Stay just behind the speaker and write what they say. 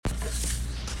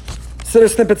Siddur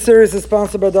Snippet series is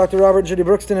sponsored by Dr. Robert Judy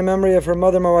Brookston in memory of her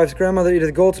mother, my wife's grandmother,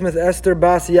 Edith Goldsmith, Esther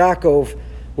Bas Yaakov.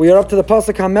 We are up to the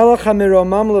pasuk HaMelech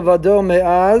HaMiromam Levado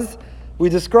Me'az. We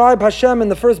describe Hashem in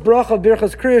the first bracha of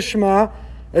Birchas Kriyas Shema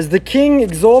as the king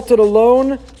exalted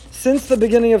alone since the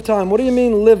beginning of time. What do you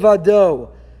mean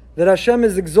Levado? That Hashem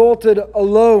is exalted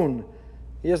alone.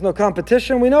 He has no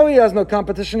competition. We know He has no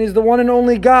competition. He's the one and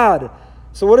only God.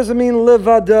 So what does it mean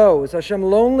Levado? Is Hashem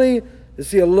lonely? Is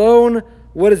He alone?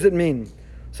 What does it mean?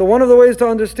 So one of the ways to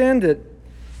understand it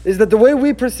is that the way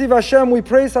we perceive Hashem, we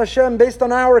praise Hashem based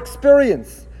on our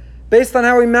experience, based on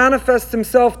how He manifests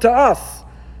Himself to us,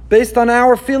 based on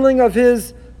our feeling of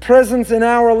His presence in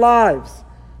our lives.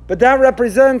 But that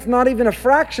represents not even a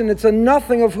fraction, it's a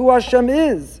nothing of who Hashem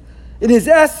is. In His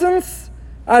essence,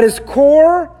 at His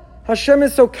core, Hashem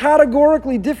is so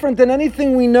categorically different than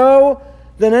anything we know,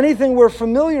 than anything we're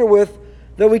familiar with,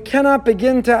 that we cannot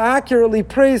begin to accurately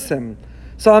praise Him.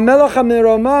 So HaMelech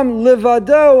HaMiromam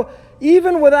Levado,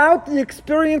 even without the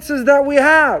experiences that we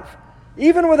have,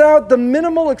 even without the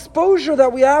minimal exposure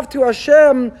that we have to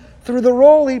Hashem through the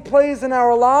role He plays in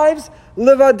our lives,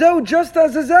 Levado, just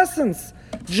as His essence,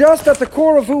 just at the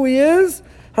core of who He is,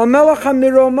 HaMelech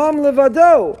HaMiromam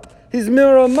Levado. He's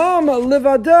Miromam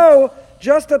Levado,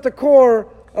 just at the core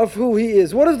of who He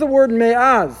is. What is the word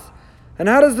Me'az? And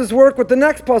how does this work with the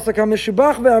next pasuk?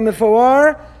 HaMishubach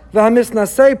ve'HaMifawar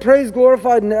ve'HaMisnasei, praised,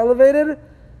 glorified, and elevated.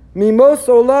 Mimos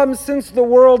olam, since the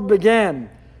world began.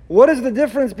 What is the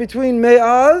difference between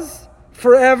Me'az,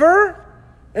 forever,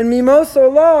 and Mimos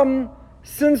olam,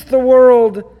 since the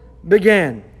world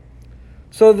began?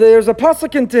 So there's a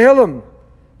pasuk in Tehillim,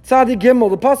 Tzadi Gimel.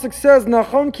 The pasuk says,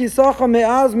 Nachon kisacha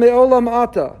me'az me'olam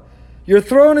ata. Your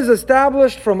throne is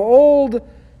established from old.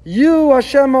 You,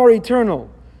 Hashem, are eternal.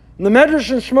 And the Medrash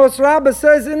in Shmos Rabbah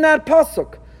says in that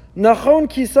pasuk, Nachon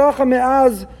kisacha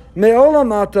me'az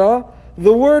me'olam ata,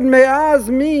 the word me'az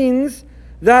means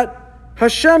that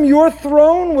Hashem, your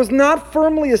throne was not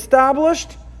firmly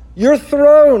established. Your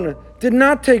throne did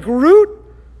not take root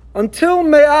until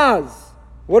me'az.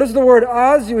 What is the word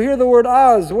az? You hear the word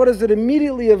az. What does it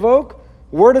immediately evoke?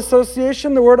 Word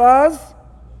association, the word az?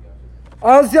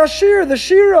 Az Yashir, the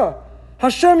Shira.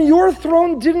 Hashem, your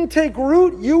throne didn't take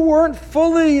root. You weren't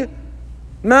fully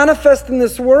manifest in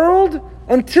this world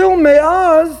until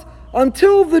Me'az,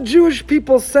 until the Jewish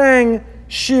people sang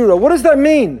Shira. What does that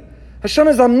mean? Hashem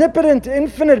is omnipotent,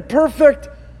 infinite, perfect.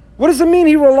 What does it mean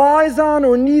He relies on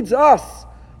or needs us?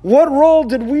 What role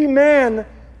did we, man,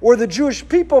 or the Jewish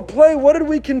people play? What did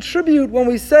we contribute when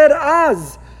we said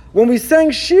Az? When we sang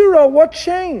Shira, what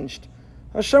changed?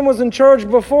 Hashem was in charge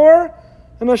before,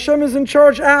 and Hashem is in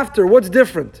charge after. What's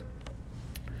different?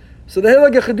 So the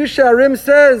Heilige Chiddushei HaRim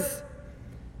says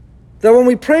that when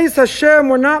we praise Hashem,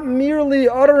 we're not merely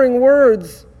uttering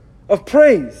words of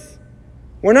praise.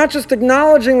 We're not just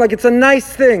acknowledging like it's a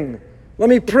nice thing. Let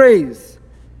me praise.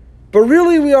 But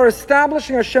really we are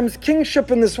establishing Hashem's kingship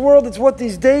in this world. It's what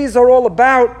these days are all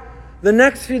about. The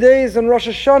next few days in Rosh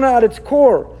Hashanah at its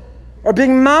core are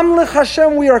being Mamlech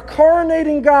Hashem. We are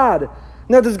coronating God.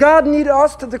 Now, does God need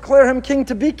us to declare Him king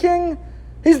to be king?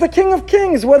 He's the King of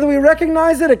Kings, whether we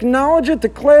recognize it, acknowledge it,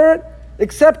 declare it,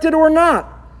 accept it or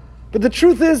not. But the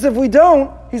truth is, if we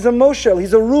don't, He's a Moshel,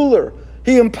 He's a ruler.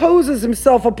 He imposes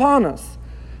Himself upon us.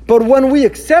 But when we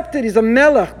accept it, He's a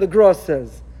Melech, the Gra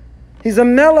says. He's a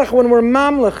Melech when we're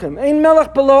Mamlechim. Ein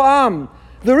Melech below Am.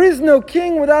 There is no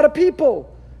king without a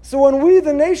people. So when we,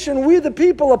 the nation, we, the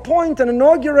people, appoint and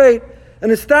inaugurate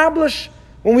and establish,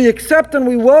 when we accept and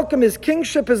we welcome His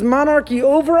kingship, His monarchy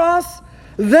over us,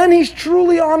 then He's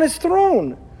truly on His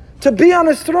throne. To be on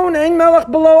His throne, Ein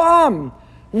Melech below Am.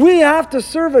 We have to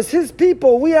serve as His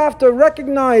people. We have to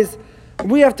recognize,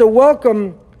 we have to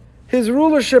welcome His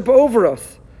rulership over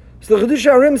us. So the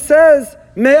Chiddushei HaRim says,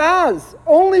 Me'az,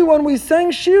 only when we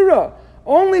sang Shira,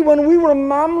 only when we were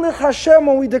Mamlech Hashem,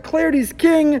 when we declared He's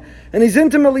king and He's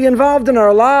intimately involved in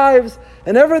our lives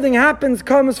and everything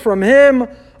comes from Him,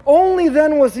 only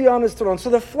then was He on His throne. So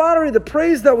the flattery, the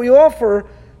praise that we offer,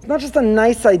 it's not just a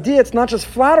nice idea, it's not just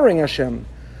flattering Hashem.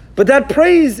 But that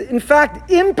praise, in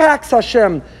fact, impacts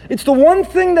Hashem. It's the one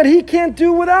thing that He can't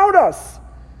do without us.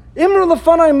 Imru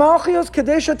lefanai malchios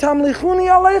kadesha tamlichuni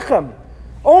aleichem.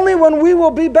 Only when we will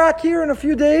be back here in a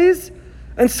few days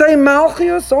and say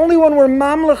Malchios, only when we're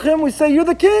Mamlechim, we say, you're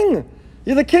the king.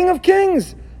 You're the King of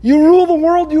Kings. You rule the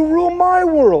world, you rule my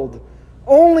world.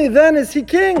 Only then is He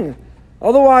king.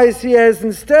 Otherwise, He is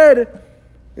instead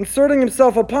inserting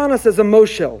Himself upon us as a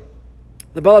Moshel.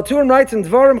 The Baal HaTurim writes in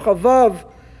Dvarim Chavav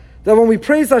that when we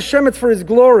praise Hashem, it's for His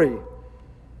glory.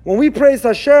 When we praise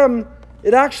Hashem,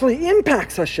 it actually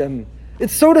impacts Hashem. It,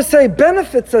 so to say,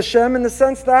 benefits Hashem in the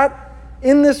sense that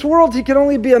In this world, he can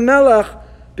only be a melech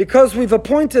because we've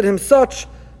appointed him such,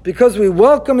 because we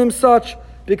welcome him such,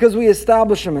 because we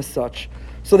establish him as such.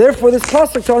 So therefore, this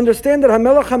pasuk, to understand that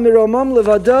HaMelech HaMiromam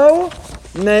Levado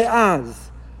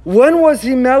Me'az. When was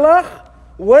he melech?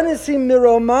 When is he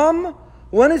miromam?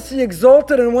 When is he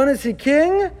exalted and when is he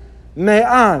king?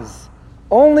 Me'az.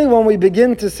 Only when we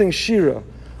begin to sing Shira.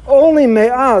 Only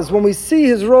me'az, when we see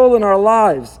his role in our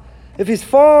lives. If he's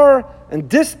far and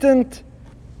distant,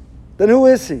 then who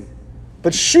is he?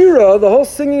 But Shira, the whole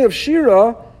singing of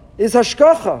Shira, is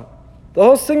hashkacha. The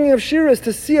whole singing of Shira is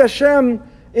to see Hashem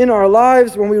in our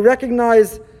lives. When we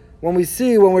recognize, when we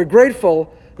see, when we're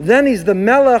grateful, then he's the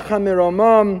melech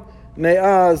hamiromam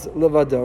me'az levado.